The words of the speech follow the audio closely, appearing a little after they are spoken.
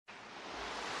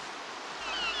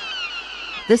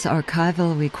This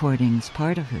archival recording is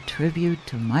part of a tribute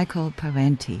to Michael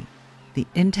Parenti, the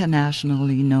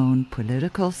internationally known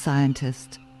political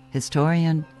scientist,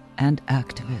 historian, and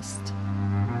activist.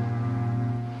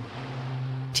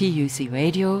 TUC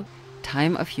Radio,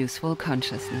 Time of Useful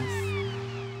Consciousness.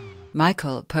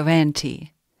 Michael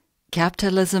Parenti,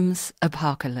 Capitalism's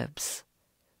Apocalypse.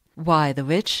 Why the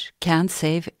rich can't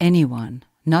save anyone,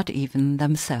 not even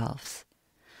themselves.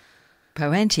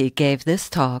 Parenti gave this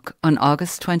talk on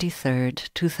August 23,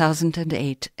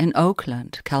 2008 in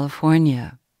Oakland,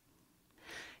 California.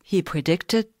 He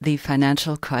predicted the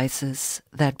financial crisis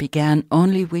that began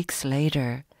only weeks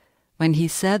later when he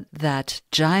said that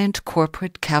giant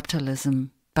corporate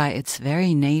capitalism, by its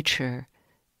very nature,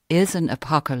 is an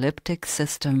apocalyptic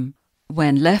system.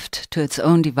 When left to its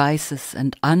own devices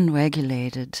and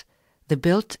unregulated, the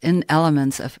built-in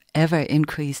elements of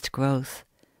ever-increased growth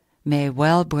may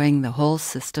well bring the whole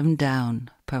system down,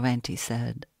 Parenti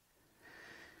said.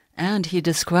 And he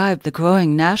described the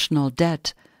growing national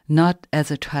debt not as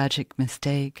a tragic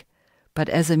mistake, but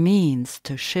as a means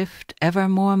to shift ever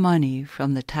more money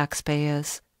from the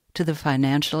taxpayers to the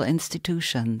financial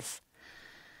institutions.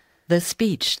 The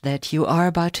speech that you are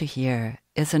about to hear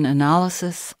is an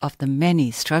analysis of the many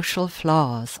structural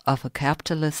flaws of a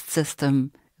capitalist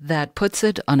system that puts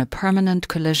it on a permanent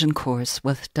collision course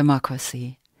with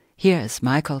democracy. Here is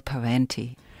Michael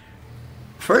Parenti.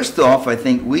 First off, I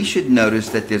think we should notice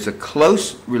that there's a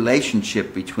close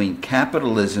relationship between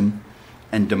capitalism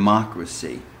and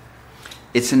democracy.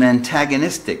 It's an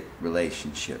antagonistic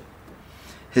relationship.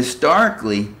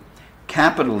 Historically,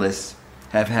 capitalists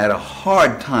have had a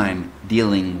hard time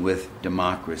dealing with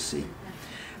democracy.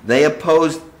 They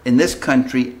opposed, in this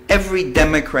country, every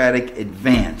democratic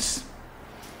advance.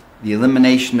 The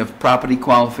elimination of property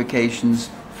qualifications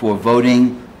for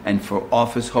voting and for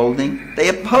office holding, they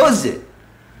oppose it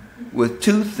with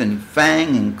tooth and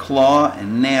fang and claw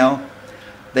and nail.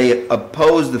 They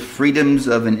oppose the freedoms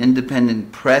of an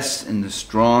independent press and the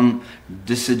strong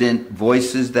dissident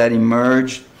voices that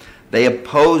emerged. They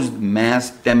opposed mass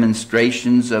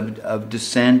demonstrations of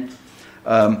dissent.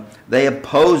 They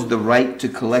opposed the right to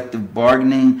collective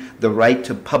bargaining, the right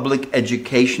to public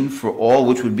education for all,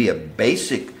 which would be a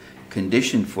basic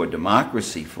condition for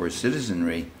democracy, for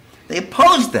citizenry. They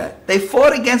opposed that. They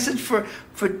fought against it for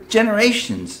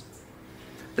generations.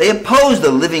 They opposed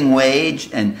the living wage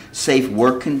and safe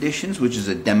work conditions, which is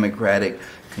a democratic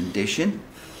condition.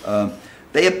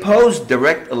 They opposed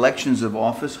direct elections of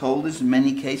office holders in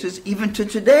many cases, even to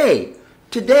today.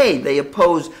 Today, they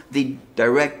oppose the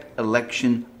direct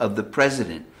election of the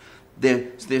president.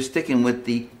 They're sticking with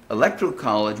the electoral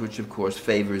college, which of course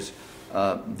favors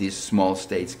these small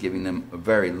states, giving them a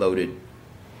very loaded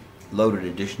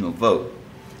additional vote.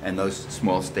 And those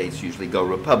small states usually go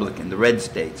Republican, the red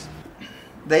states.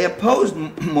 They opposed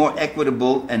more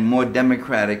equitable and more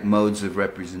democratic modes of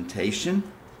representation.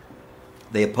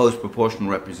 They opposed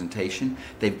proportional representation.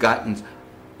 They've gotten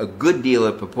a good deal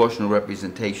of proportional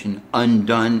representation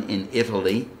undone in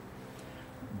Italy,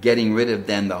 getting rid of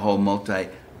then the whole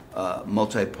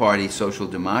multi-party social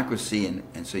democracy,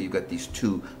 and so you've got these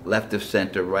two left of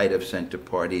center, right of center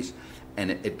parties,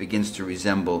 and it begins to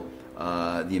resemble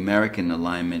the American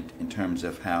alignment in terms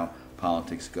of how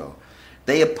politics go.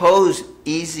 They oppose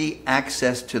easy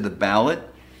access to the ballot.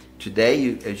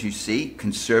 Today, as you see,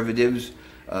 conservatives,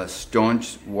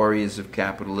 staunch warriors of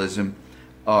capitalism,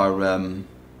 are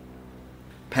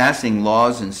passing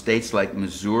laws in states like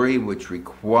Missouri which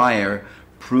require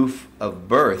proof of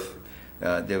birth.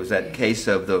 There was that case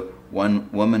of the one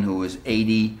woman who was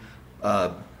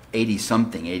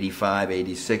 80-something, 85,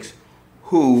 86,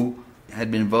 who had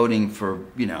been voting for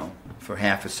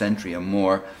half a century or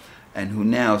more, and who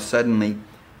now suddenly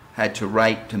had to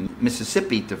write to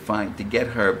Mississippi to get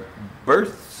her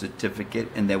birth certificate,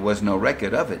 and there was no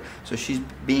record of it. So she's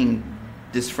being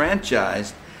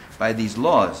disfranchised by these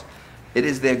laws. It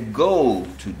is their goal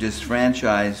to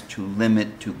disfranchise, to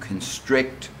limit, to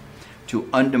constrict, to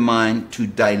undermine, to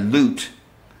dilute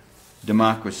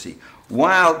democracy,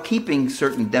 while keeping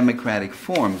certain democratic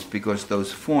forms, because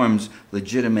those forms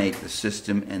legitimate the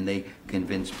system and they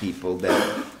convince people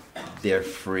that they're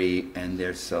free and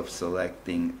they're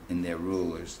self-selecting in their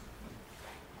rulers.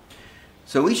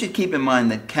 So we should keep in mind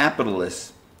that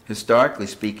capitalists, historically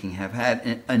speaking, have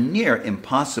had a near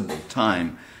impossible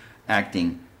time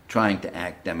trying to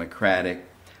act democratic.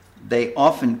 They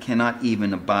often cannot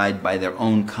even abide by their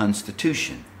own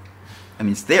constitution. I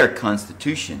mean, it's their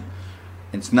constitution.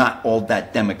 It's not all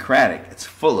that democratic. It's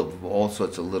full of all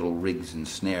sorts of little rigs and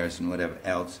snares and whatever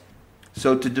else.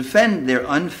 So to defend their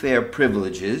unfair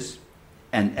privileges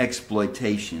and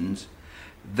exploitations,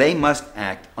 they must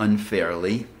act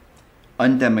unfairly,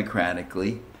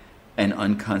 undemocratically, and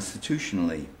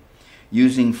unconstitutionally,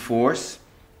 using force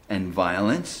and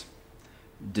violence,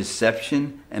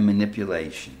 deception and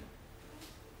manipulation.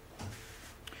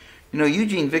 You know,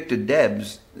 Eugene Victor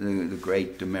Debs, the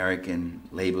great American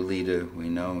labor leader we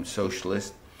know,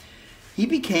 socialist, he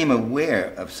became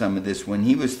aware of some of this when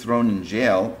he was thrown in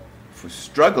jail for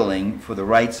struggling for the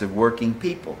rights of working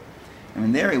people. I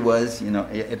mean, there he was, you know,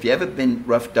 if you ever been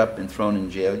roughed up and thrown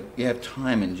in jail, you have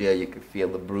time in jail, you could feel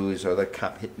the bruise, or the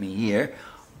cop hit me here,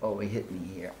 oh, he hit me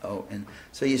here, oh, and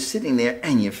so you're sitting there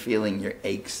and you're feeling your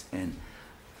aches and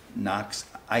knocks.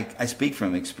 I speak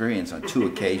from experience on 2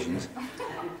 occasions.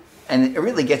 And it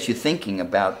really gets you thinking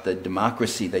about the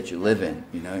democracy that you live in.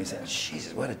 You know, you say,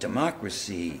 Jesus, what a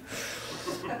democracy.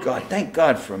 God, thank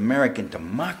God for American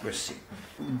democracy.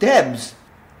 Debs,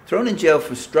 thrown in jail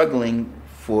for struggling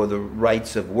for the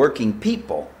rights of working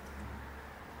people,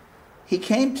 he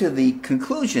came to the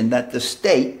conclusion that the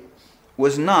state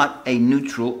was not a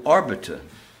neutral arbiter.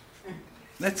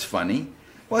 That's funny.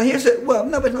 Well, here's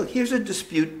a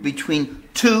dispute between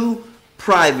 2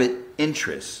 private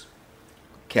interests.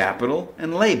 Capital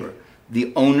and labor,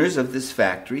 the owners of this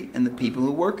factory and the people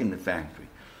who work in the factory.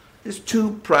 There's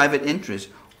 2 private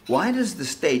interests. Why does the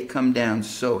state come down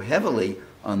so heavily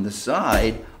on the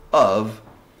side of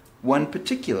one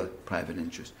particular private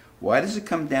interest? Why does it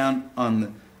come down on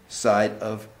the side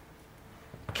of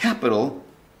capital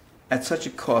at such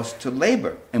a cost to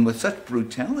labor and with such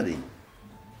brutality?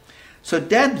 So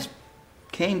Debs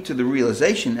came to the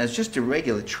realization, as just a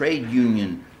regular trade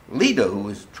union leader who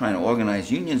was trying to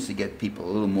organize unions to get people a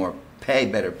little more pay,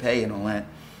 better pay and all that,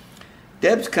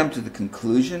 Debs come to the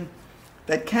conclusion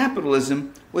that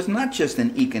capitalism was not just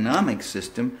an economic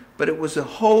system, but it was a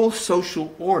whole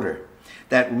social order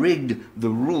that rigged the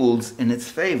rules in its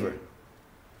favor.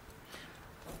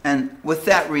 And with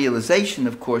that realization,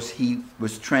 of course, he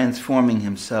was transforming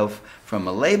himself from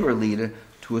a labor leader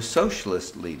to a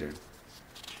socialist leader.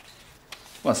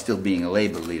 While still being a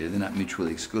labor leader. They're not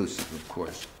mutually exclusive, of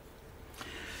course.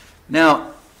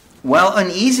 Now, while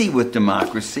uneasy with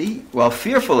democracy, while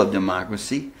fearful of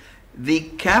democracy, the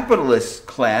capitalist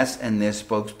class and their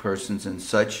spokespersons and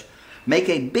such make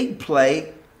a big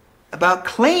play about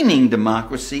claiming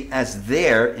democracy as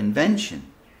their invention.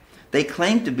 They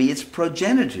claim to be its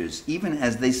progenitors, even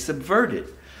as they subvert it,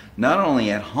 not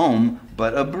only at home,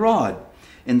 but abroad.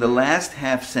 In the last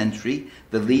half century,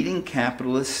 the leading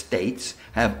capitalist states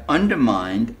have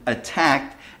undermined,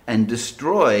 attacked, and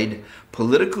destroyed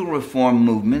political reform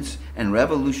movements and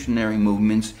revolutionary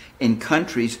movements in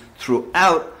countries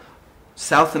throughout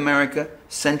South America,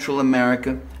 Central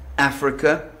America,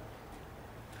 Africa,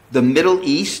 the Middle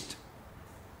East.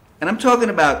 And I'm talking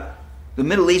about the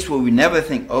Middle East, where we never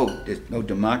think, oh, there's no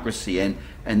democracy, and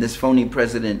this phony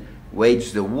president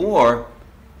waged a war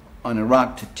on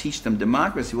Iraq to teach them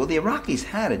democracy. Well, the Iraqis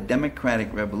had a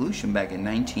democratic revolution back in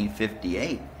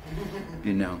 1958,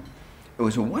 you know. It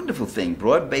was a wonderful thing,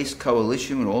 broad-based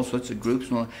coalition with all sorts of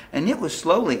groups, and it was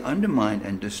slowly undermined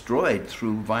and destroyed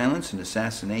through violence and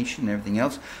assassination and everything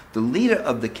else. The leader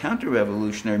of the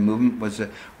counter-revolutionary movement was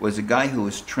a guy who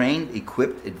was trained,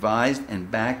 equipped, advised, and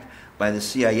backed by the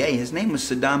CIA. His name was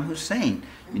Saddam Hussein.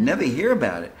 You never hear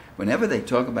about it. Whenever they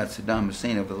talk about Saddam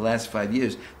Hussein over the last 5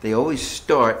 years, they always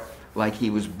start like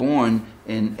he was born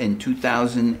in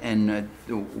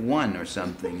 2001 or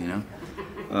something, you know.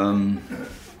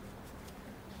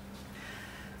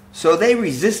 So they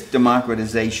resist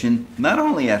democratization not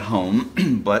only at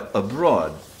home, but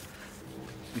abroad.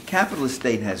 The capitalist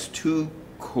state has 2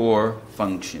 core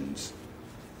functions.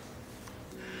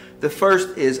 The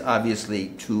first is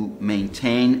obviously to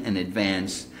maintain and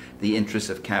advance the interests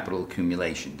of capital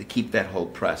accumulation, to keep that whole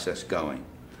process going.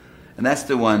 And that's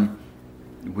the one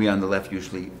we on the left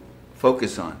usually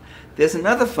focus on. There's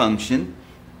another function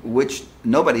which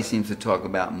nobody seems to talk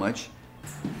about much.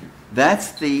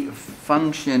 That's the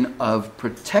function of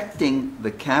protecting the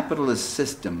capitalist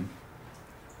system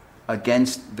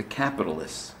against the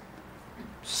capitalists,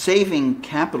 saving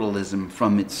capitalism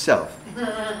from itself,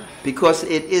 because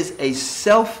it is a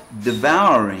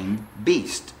self-devouring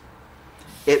beast.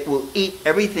 It will eat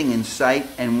everything in sight,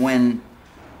 and when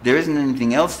there isn't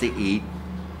anything else to eat,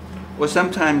 or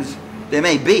sometimes there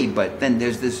may be, but then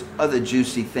there's this other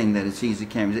juicy thing that it sees, it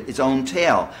carries its own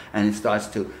tail, and it starts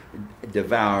to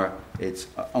devour its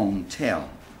own tail.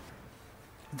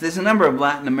 There's a number of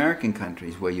Latin American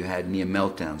countries where you had near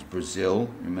meltdowns. Brazil,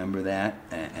 remember that?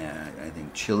 I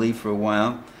think Chile for a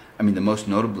while. I mean, the most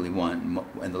notably one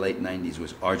in the late 90s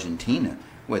was Argentina,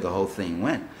 where the whole thing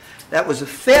went. That was a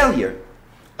failure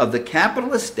of the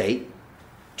capitalist state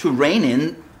to rein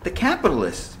in the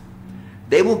capitalists.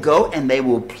 They will go and they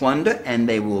will plunder and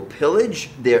they will pillage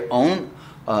their own,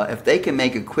 if they can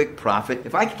make a quick profit.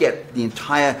 If I could get the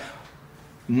entire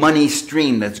money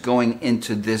stream that's going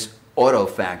into this auto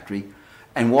factory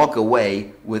and walk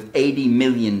away with $80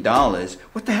 million,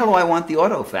 what the hell do I want the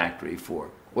auto factory for?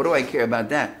 What do I care about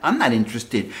that? I'm not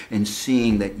interested in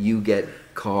seeing that you get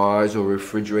cars or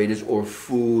refrigerators or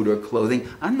food or clothing.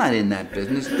 I'm not in that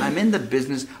business. I'm in the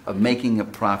business of making a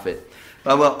profit.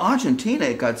 Well, Argentina,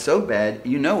 it got so bad,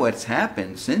 you know what's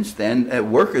happened since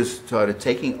then. Workers started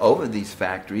taking over these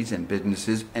factories and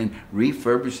businesses and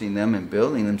refurbishing them and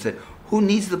building them. Said, who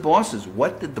needs the bosses?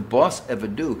 What did the boss ever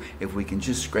do if we can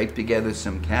just scrape together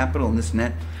some capital and this and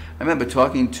that? I remember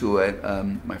talking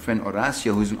to my friend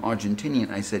Horacio, who's an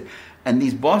Argentinian. I said, and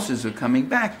these bosses are coming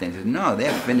back then. He said, no,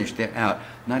 they're finished, they're out.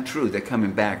 Not true, they're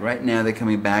coming back. Right now they're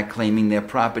coming back claiming their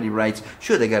property rights.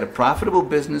 Sure, they got a profitable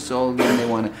business all again. They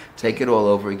want to take it all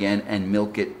over again and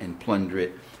milk it and plunder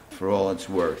it for all it's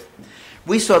worth.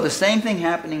 We saw the same thing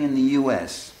happening in the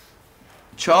U.S.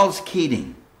 Charles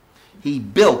Keating, he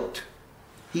built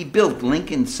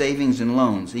Lincoln Savings and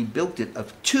Loans. He built it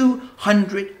of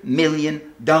 $200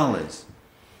 million.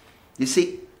 You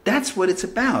see, that's what it's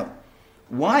about.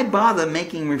 Why bother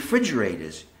making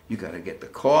refrigerators? You got to get the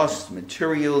costs,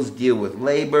 materials, deal with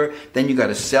labor, then you got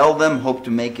to sell them, hope to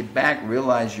make it back,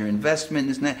 realize your investment,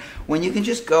 isn't that? When you can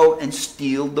just go and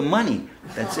steal the money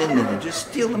that's in there, just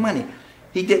steal the money.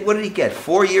 He did. What did he get?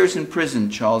 4 years in prison,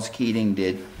 Charles Keating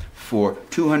did, for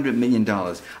 $200 million.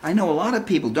 I know a lot of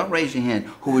people, don't raise your hand,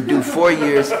 who would do 4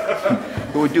 years,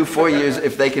 who would do 4 years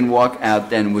if they can walk out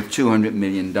then with $200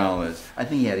 million. I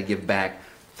think he had to give back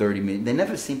 $30 million. They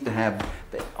never seem to have,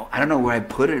 I don't know where I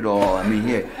put it all. I mean,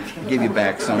 here, I'll give you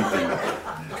back something.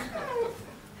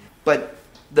 But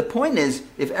the point is,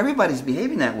 if everybody's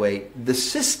behaving that way, the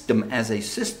system as a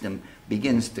system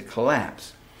begins to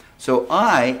collapse. So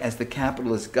I, as the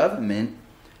capitalist government,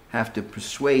 have to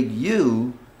persuade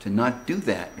you to not do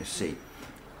that, you see.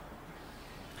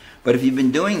 But if you've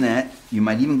been doing that, you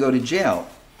might even go to jail,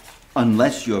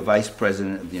 unless you're Vice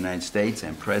President of the United States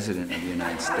and President of the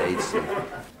United States.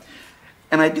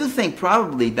 And I do think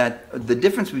probably that the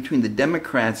difference between the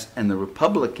Democrats and the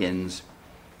Republicans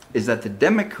is that the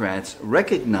Democrats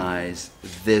recognize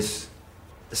this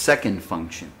second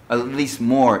function. At least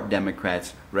more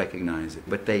Democrats recognize it.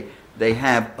 But they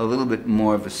have a little bit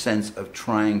more of a sense of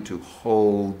trying to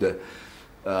hold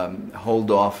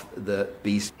off the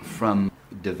beast from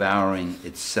devouring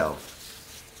itself.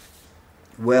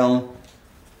 Well,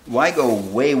 why go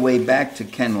way, way back to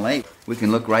Ken Lake? We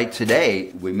can look right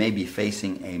today. We may be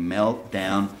facing a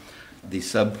meltdown, the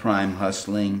subprime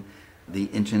hustling, the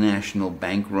international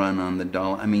bank run on the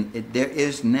dollar. I mean, there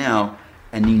is now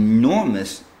an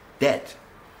enormous debt,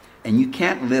 and you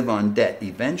can't live on debt.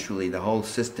 Eventually, the whole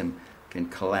system can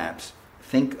collapse.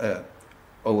 Think, oh,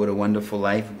 what a wonderful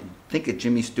life. Think of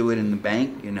Jimmy Stewart in the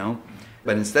bank, you know.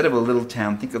 But instead of a little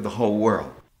town, think of the whole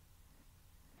world.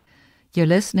 You're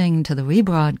listening to the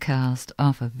rebroadcast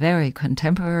of a very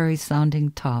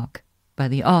contemporary-sounding talk by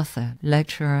the author,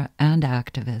 lecturer, and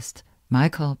activist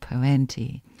Michael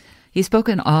Parenti. He spoke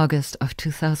in August of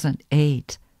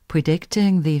 2008,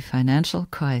 predicting the financial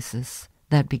crisis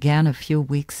that began a few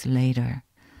weeks later.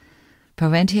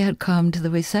 Parenti had come to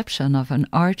the reception of an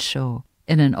art show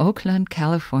in an Oakland,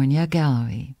 California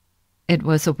gallery. It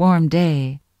was a warm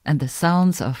day, and the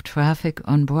sounds of traffic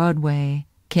on Broadway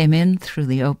came in through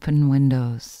the open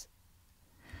windows.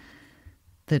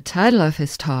 The title of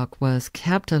his talk was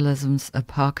Capitalism's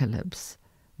Apocalypse: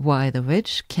 Why the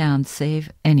Rich Can't Save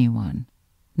Anyone,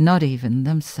 Not Even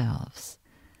Themselves.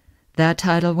 That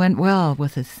title went well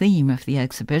with the theme of the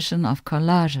exhibition of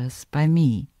collages by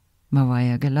me,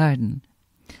 Maria Gilardin.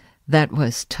 That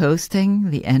was Toasting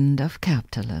the End of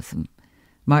Capitalism.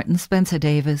 Martin Spencer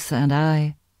Davis and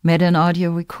I made an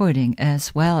audio recording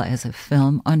as well as a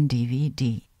film on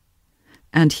DVD.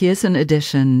 And here's an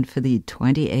edition for the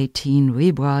 2018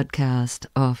 rebroadcast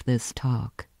of this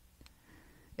talk.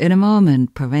 In a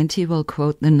moment, Parenti will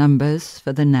quote the numbers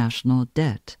for the national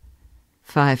debt.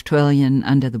 $5 trillion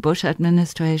under the Bush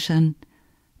administration,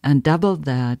 and doubled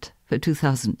that for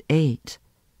 2008,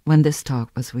 when this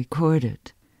talk was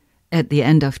recorded. At the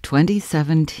end of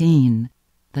 2017,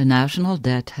 the national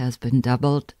debt has been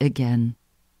doubled again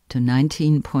to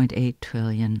 $19.8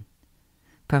 trillion.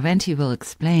 Parenti will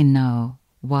explain now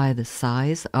why the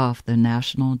size of the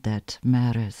national debt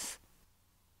matters.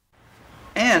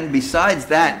 And besides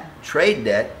that trade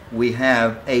debt, we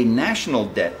have a national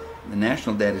debt. The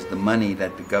national debt is the money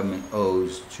that the government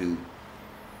owes to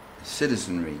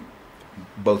citizenry,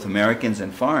 both Americans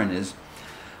and foreigners,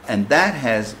 And that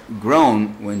has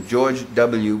grown. When George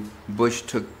W. Bush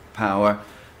took power,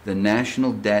 the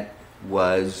national debt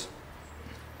was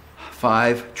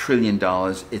 $5 trillion.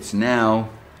 It's now,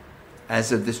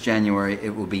 as of this January,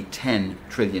 it will be $10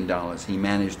 trillion. He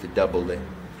managed to double it.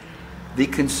 The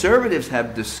conservatives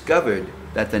have discovered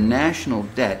that the national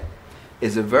debt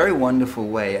is a very wonderful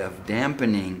way of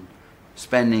dampening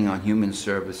spending on human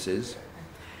services.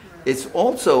 It's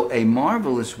also a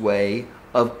marvelous way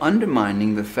of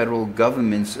undermining the federal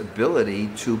government's ability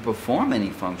to perform any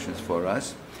functions for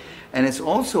us. And it's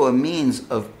also a means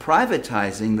of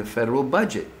privatizing the federal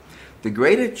budget. The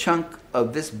greater chunk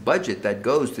of this budget that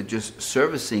goes to just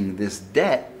servicing this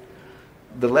debt,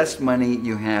 the less money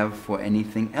you have for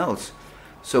anything else.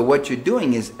 So what you're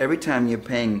doing is every time you're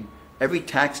paying, every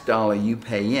tax dollar you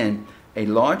pay in, a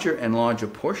larger and larger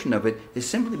portion of it is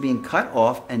simply being cut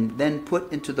off and then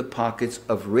put into the pockets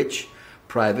of rich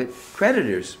private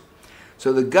creditors.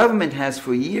 So the government has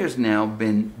for years now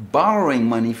been borrowing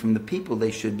money from the people they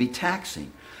should be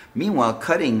taxing. Meanwhile,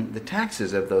 cutting the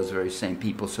taxes of those very same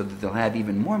people so that they'll have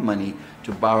even more money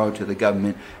to borrow to the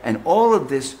government. And all of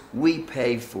this we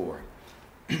pay for.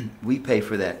 We pay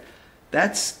for that.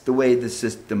 That's the way the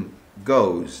system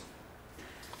goes.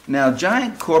 Now,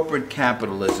 giant corporate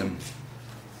capitalism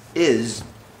is,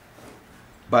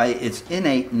 by its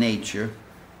innate nature,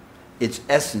 its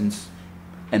essence,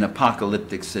 an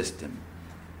apocalyptic system.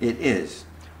 It is,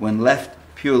 when left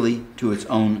purely to its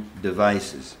own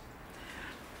devices.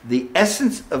 The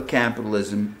essence of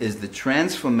capitalism is the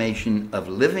transformation of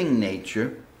living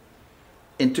nature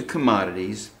into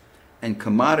commodities, and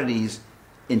commodities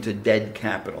into dead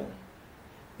capital,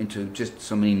 into just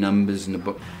so many numbers in the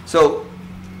book. So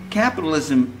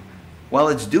capitalism, while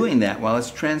it's doing that, while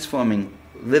it's transforming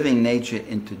living nature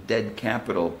into dead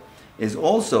capital, is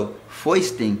also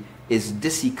foisting its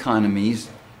diseconomies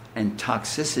and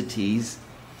toxicities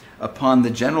upon the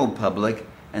general public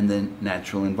and the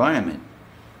natural environment.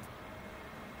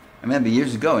 I remember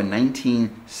years ago in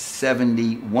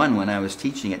 1971, when I was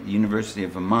teaching at the University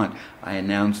of Vermont, I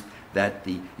announced that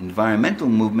the environmental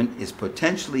movement is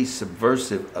potentially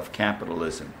subversive of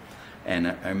capitalism. And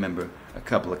I remember a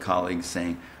couple of colleagues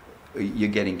saying, "You're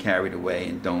getting carried away,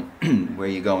 and don't, where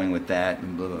are you going with that?"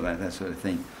 and blah, blah, blah, that sort of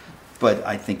thing. But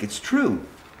I think it's true.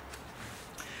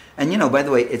 And by the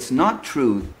way, it's not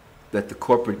true that the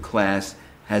corporate class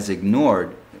has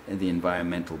ignored the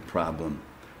environmental problem.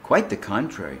 Quite the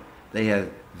contrary. They have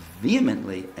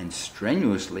vehemently and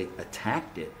strenuously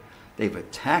attacked it. They've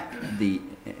attacked the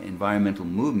environmental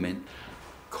movement,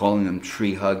 calling them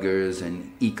tree huggers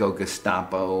and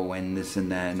eco-Gestapo and this and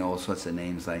that and all sorts of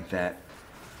names like that.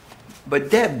 But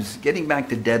Debs, getting back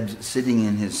to Debs sitting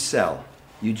in his cell,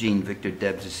 Eugene Victor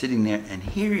Debs is sitting there, and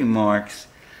he remarks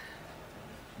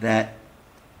that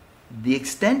the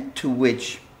extent to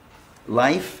which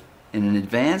life in an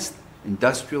advanced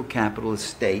industrial capitalist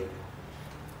state,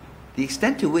 the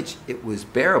extent to which it was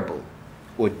bearable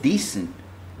or decent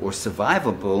or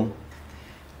survivable,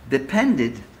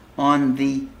 depended on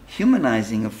the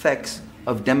humanizing effects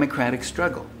of democratic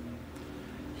struggle.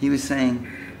 He was saying,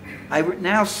 I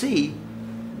now see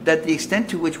that the extent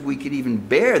to which we could even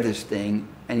bear this thing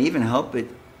and even help it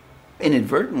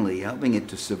inadvertently, helping it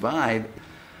to survive,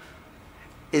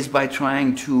 is by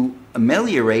trying to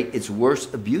ameliorate its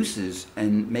worst abuses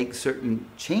and make certain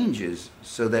changes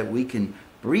so that we can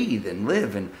breathe and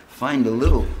live and find a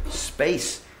little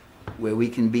space where we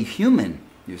can be human,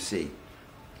 you see.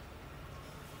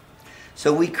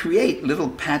 So we create little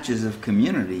patches of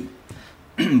community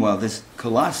while this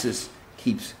colossus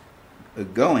keeps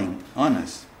going on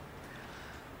us.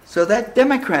 So that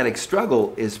democratic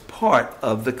struggle is part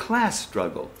of the class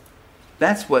struggle.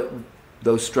 That's what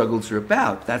those struggles are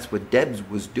about. That's what Debs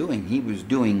was doing. He was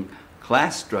doing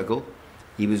class struggle.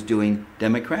 He was doing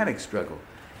democratic struggle.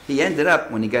 He ended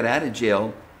up, when he got out of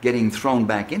jail, getting thrown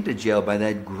back into jail by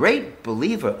that great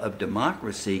believer of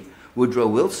democracy, Woodrow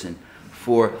Wilson,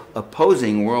 for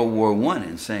opposing World War I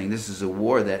and saying this is a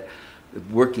war that the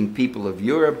working people of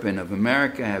Europe and of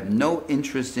America have no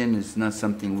interest in. It's not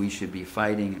something we should be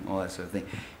fighting and all that sort of thing.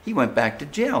 He went back to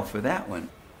jail for that one.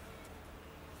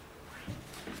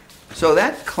 So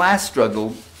that class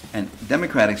struggle and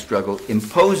democratic struggle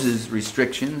imposes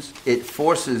restrictions. It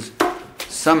forces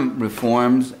some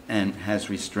reforms and has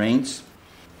restraints.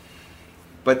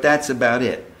 But that's about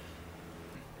it.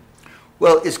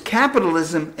 Well, is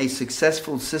capitalism a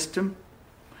successful system?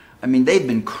 I mean, they've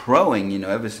been crowing,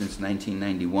 ever since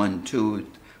 1991, too,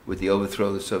 with the overthrow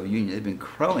of the Soviet Union. They've been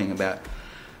crowing about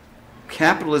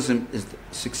capitalism is the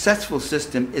successful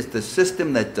system, is the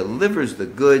system that delivers the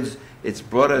goods. It's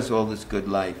brought us all this good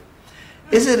life.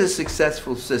 Is it a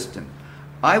successful system?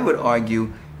 I would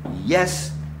argue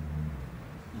yes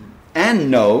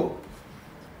and no,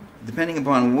 depending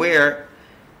upon what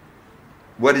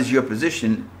is your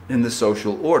position in the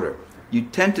social order. You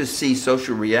tend to see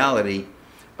social reality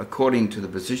according to the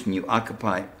position you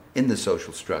occupy in the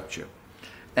social structure.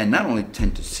 And not only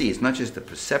tend to see, it's not just a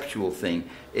perceptual thing,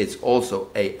 it's also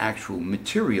an actual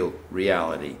material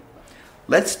reality.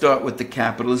 Let's start with the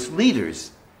capitalist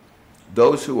leaders,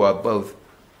 those who are both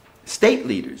state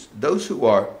leaders, those who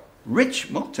are rich,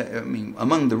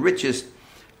 among the richest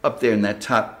up there in that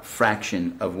top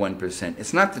fraction of 1%.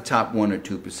 It's not the top 1 or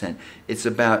 2%. It's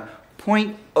about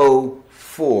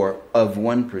 0.04 of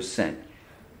 1%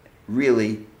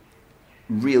 really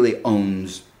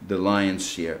owns the lion's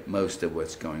share, most of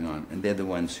what's going on. And they're the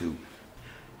ones who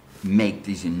make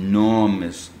this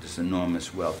enormous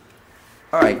wealth.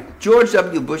 All right, George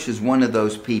W. Bush is one of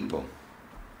those people.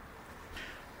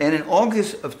 And in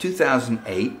August of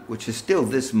 2008, which is still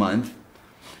this month,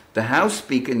 the House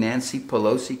Speaker, Nancy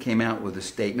Pelosi, came out with a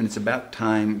statement. It's about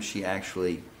time she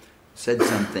actually said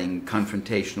something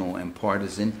confrontational and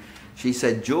partisan. She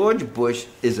said, George Bush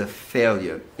is a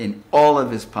failure in all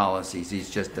of his policies.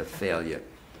 He's just a failure.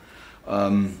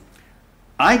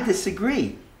 I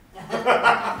disagree.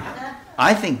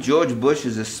 I think George Bush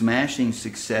is a smashing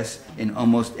success in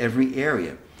almost every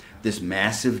area. This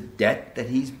massive debt that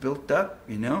he's built up,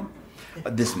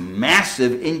 this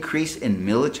massive increase in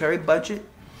military budget,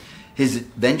 his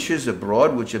ventures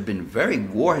abroad, which have been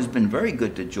war has been very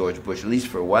good to George Bush, at least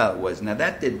for a while it was. Now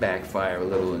that did backfire a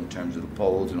little in terms of the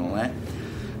polls and all that.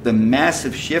 The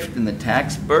massive shift in the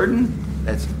tax burden,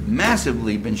 that's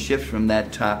massively been shifted from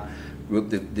that top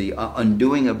group. The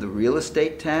undoing of the real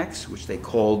estate tax, which they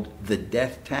called the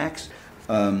death tax.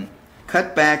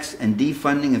 Cutbacks and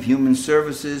defunding of human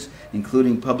services,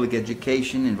 including public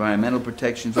education, environmental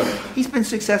protections. He's been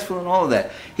successful in all of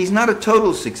that. He's not a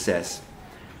total success.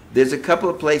 There's a couple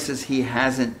of places he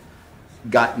hasn't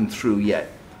gotten through yet.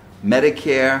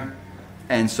 Medicare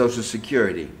and Social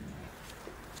Security.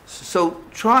 So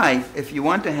try, if you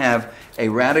want to have a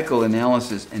radical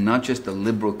analysis and not just a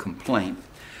liberal complaint,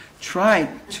 try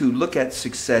to look at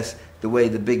success the way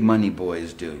the big money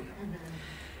boys do.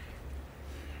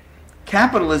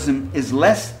 Capitalism is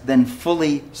less than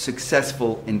fully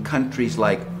successful in countries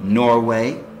like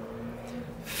Norway,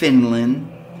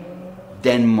 Finland,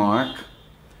 Denmark.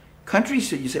 Countries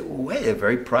that you say, well, wait, they're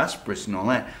very prosperous and all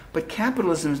that. But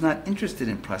capitalism is not interested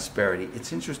in prosperity.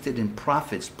 It's interested in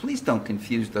profits. Please don't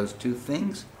confuse those two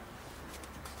things.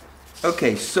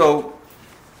 Okay, so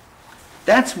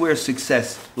that's where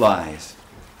success lies.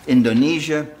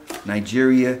 Indonesia,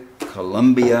 Nigeria,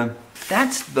 Colombia.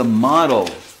 That's the model.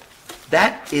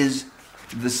 That is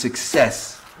the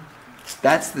success.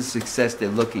 That's the success they're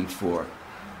looking for.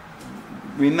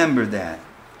 Remember that.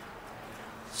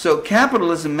 So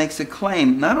capitalism makes a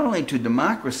claim not only to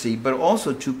democracy, but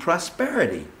also to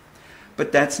prosperity.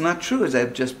 But that's not true, as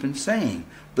I've just been saying.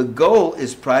 The goal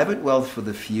is private wealth for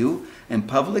the few and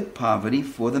public poverty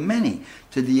for the many.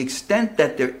 To the extent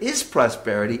that there is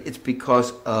prosperity, it's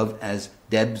because of, as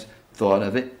Debs thought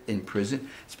of it in prison,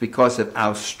 it's because of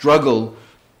our struggle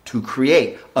to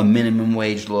create a minimum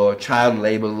wage law, child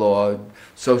labor law,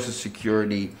 Social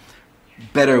Security,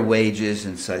 better wages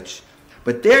and such.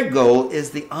 But their goal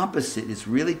is the opposite. It's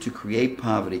really to create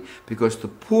poverty, because the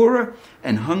poorer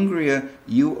and hungrier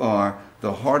you are,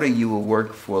 the harder you will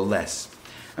work for less.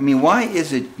 I mean, why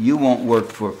is it you won't work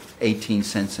for 18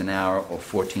 cents an hour or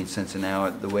 14 cents an hour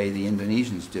the way the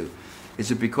Indonesians do? Is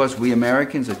it because we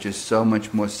Americans are just so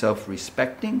much more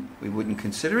self-respecting? We wouldn't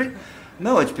consider it?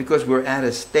 No, it's because we're at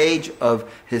a stage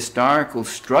of historical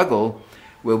struggle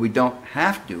where we don't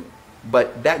have to.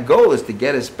 But that goal is to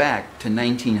get us back to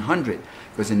 1900,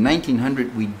 because in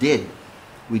 1900 we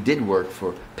did work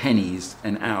for pennies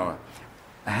an hour.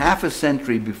 A half a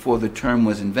century before the term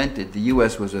was invented, the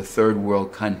U.S. was a third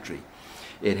world country.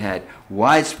 It had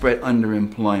widespread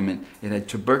underemployment. It had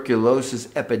tuberculosis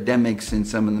epidemics in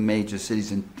some of the major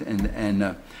cities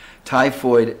and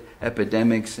typhoid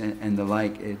epidemics and the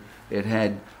like. It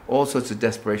had all sorts of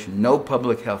desperation, no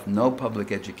public health, no public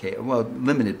education, well,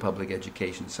 limited public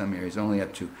education in some areas, only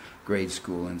up to grade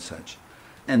school and such.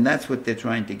 And that's what they're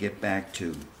trying to get back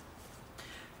to.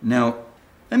 Now,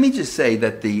 let me just say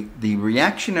that the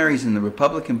reactionaries in the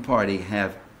Republican Party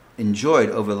have enjoyed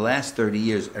over the last 30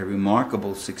 years a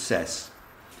remarkable success.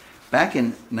 Back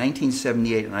in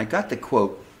 1978, and I got the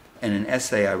quote in an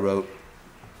essay I wrote,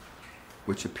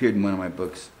 which appeared in one of my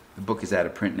books. The book is out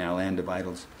of print now, Land of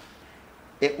Idols.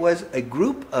 It was a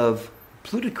group of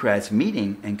plutocrats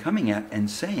meeting and coming out and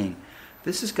saying,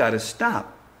 this has got to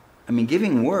stop. I mean,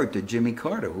 giving word to Jimmy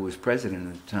Carter, who was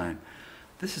president at the time,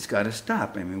 this has got to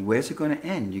stop. I mean, where's it going to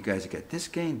end? You guys got this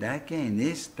game,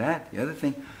 this, that, the other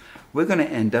thing. We're going to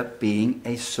end up being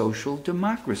a social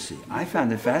democracy. I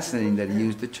found it fascinating that he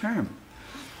used the term.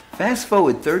 Fast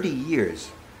forward 30 years.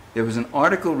 There was an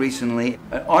article recently,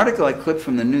 an article I clipped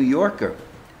from the New Yorker,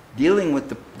 dealing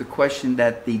with the question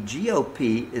that the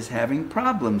GOP is having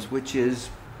problems, which is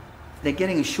they're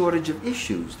getting a shortage of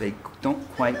issues. They don't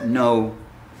quite know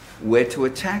where to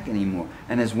attack anymore.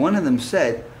 And as one of them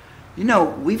said, you know,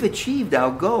 we've achieved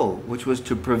our goal, which was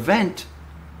to prevent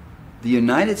the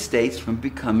United States from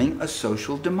becoming a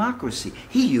social democracy.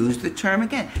 He used the term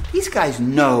again. These guys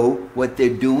know what they're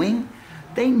doing.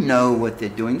 They know what they're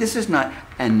doing. This is not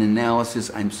an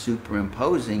analysis I'm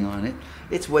superimposing on it.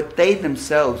 It's what they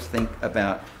themselves think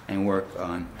about and work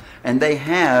on. And they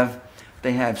have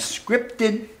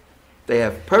scripted, they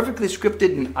have perfectly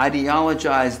scripted and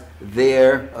ideologized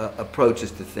their approaches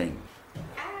to things.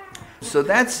 So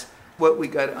that's what we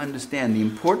got to understand, the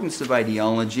importance of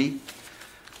ideology.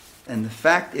 And the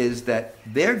fact is that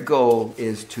their goal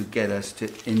is to get us to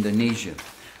Indonesia.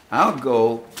 Our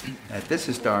goal at this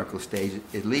historical stage,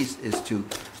 at least, is to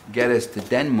get us to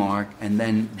Denmark and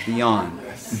then beyond.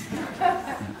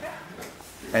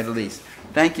 At least.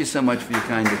 Thank you so much for your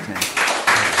kind attention.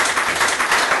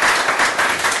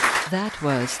 That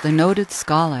was the noted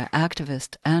scholar,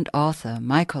 activist, and author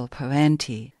Michael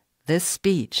Parenti. This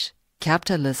speech,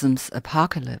 Capitalism's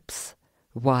Apocalypse,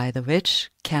 Why the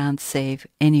Rich Can't Save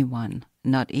Anyone,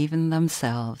 Not Even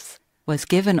Themselves, was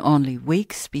given only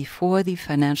weeks before the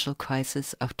financial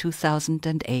crisis of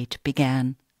 2008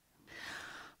 began.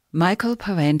 Michael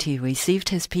Parenti received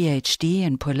his PhD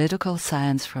in political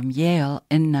science from Yale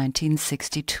in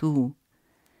 1962.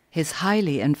 His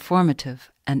highly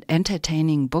informative and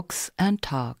entertaining books and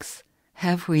talks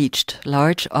have reached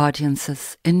large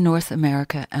audiences in North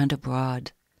America and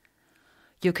abroad.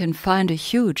 You can find a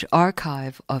huge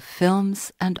archive of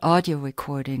films and audio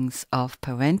recordings of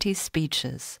Parenti's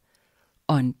speeches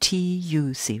on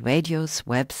TUC Radio's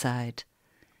website,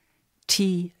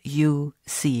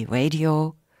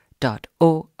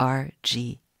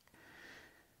 tucradio.org.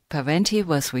 Parenti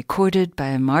was recorded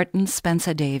by Martin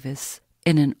Spencer Davis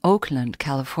in an Oakland,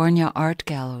 California art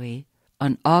gallery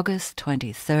on August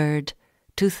 23,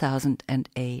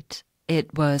 2008.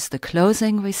 It was the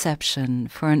closing reception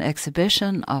for an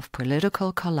exhibition of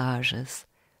political collages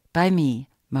by me,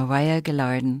 Maria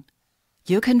Gilardin.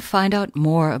 You can find out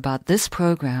more about this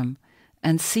program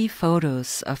and see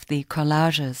photos of the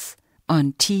collages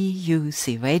on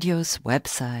TUC Radio's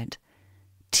website,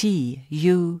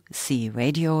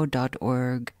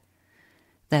 tucradio.org.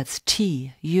 That's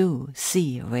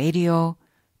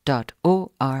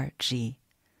tucradio.org.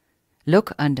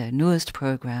 Look under newest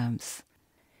programs.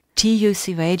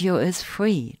 TUC Radio is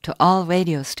free to all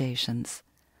radio stations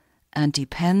and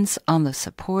depends on the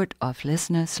support of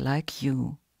listeners like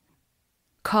you.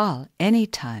 Call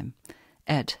anytime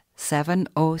at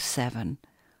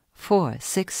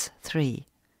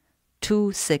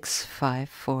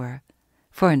 707-463-2654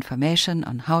 for information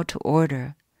on how to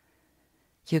order.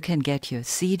 You can get your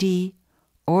CD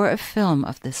or a film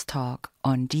of this talk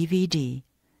on DVD,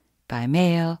 by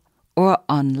mail, or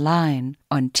online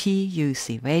on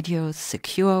TUC Radio's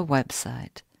secure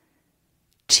website,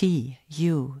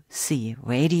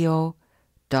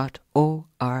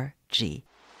 tucradio.org.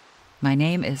 My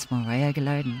name is Maria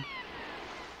Gilardin.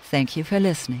 Thank you for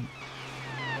listening.